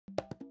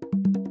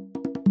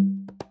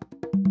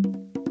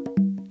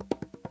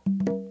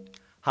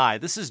Hi,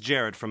 this is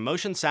Jared from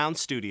Motion Sound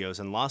Studios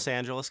in Los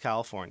Angeles,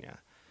 California.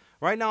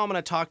 Right now I'm going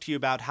to talk to you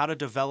about how to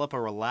develop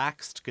a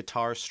relaxed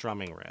guitar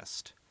strumming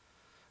wrist.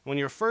 When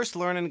you're first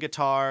learning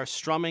guitar,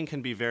 strumming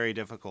can be very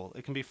difficult.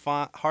 It can be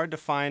hard to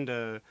find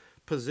a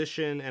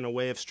position and a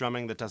way of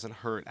strumming that doesn't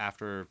hurt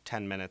after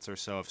 10 minutes or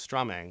so of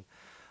strumming.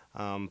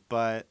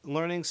 But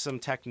learning some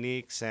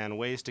techniques and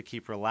ways to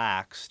keep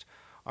relaxed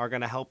are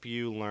going to help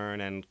you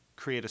learn and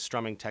create a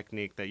strumming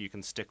technique that you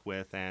can stick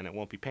with and it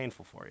won't be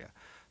painful for you.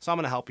 So I'm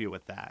going to help you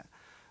with that.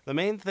 The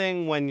main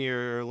thing when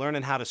you're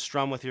learning how to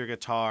strum with your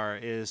guitar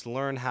is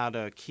learn how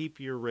to keep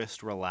your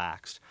wrist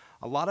relaxed.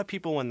 A lot of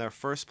people when they're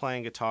first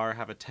playing guitar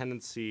have a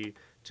tendency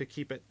to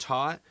keep it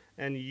taut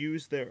and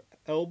use their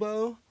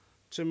elbow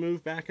to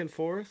move back and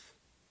forth.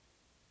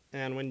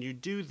 And when you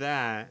do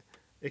that,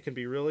 it can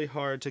be really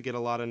hard to get a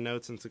lot of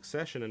notes in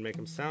succession and make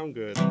them sound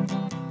good.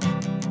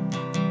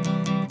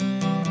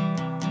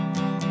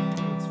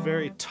 It's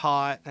very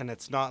taut and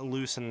it's not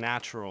loose and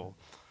natural.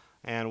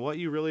 And what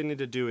you really need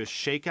to do is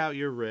shake out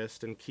your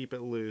wrist and keep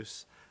it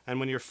loose. And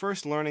when you're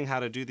first learning how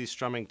to do these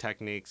strumming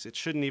techniques, it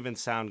shouldn't even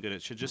sound good.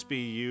 It should just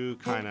be you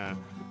kind of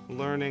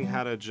learning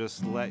how to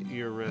just let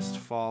your wrist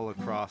fall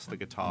across the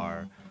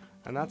guitar.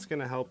 And that's going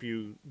to help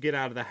you get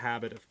out of the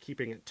habit of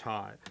keeping it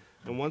taut.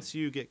 And once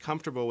you get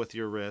comfortable with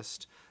your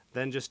wrist,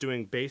 then just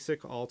doing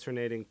basic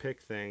alternating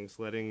pick things,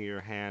 letting your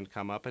hand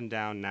come up and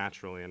down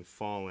naturally and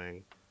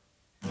falling.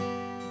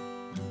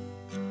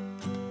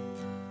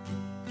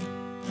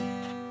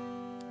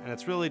 And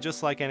it's really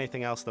just like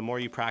anything else. The more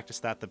you practice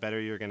that, the better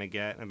you're going to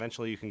get. And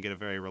eventually you can get a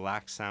very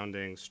relaxed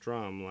sounding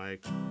strum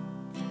like.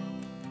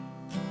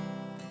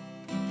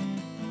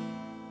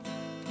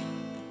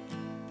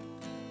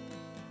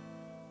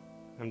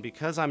 And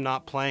because I'm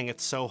not playing it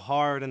so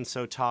hard and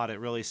so taut, it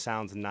really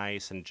sounds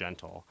nice and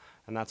gentle.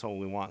 And that's what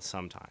we want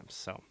sometimes.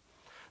 So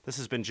this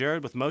has been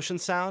Jared with Motion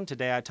Sound.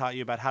 Today I taught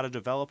you about how to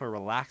develop a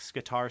relaxed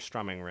guitar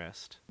strumming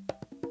wrist.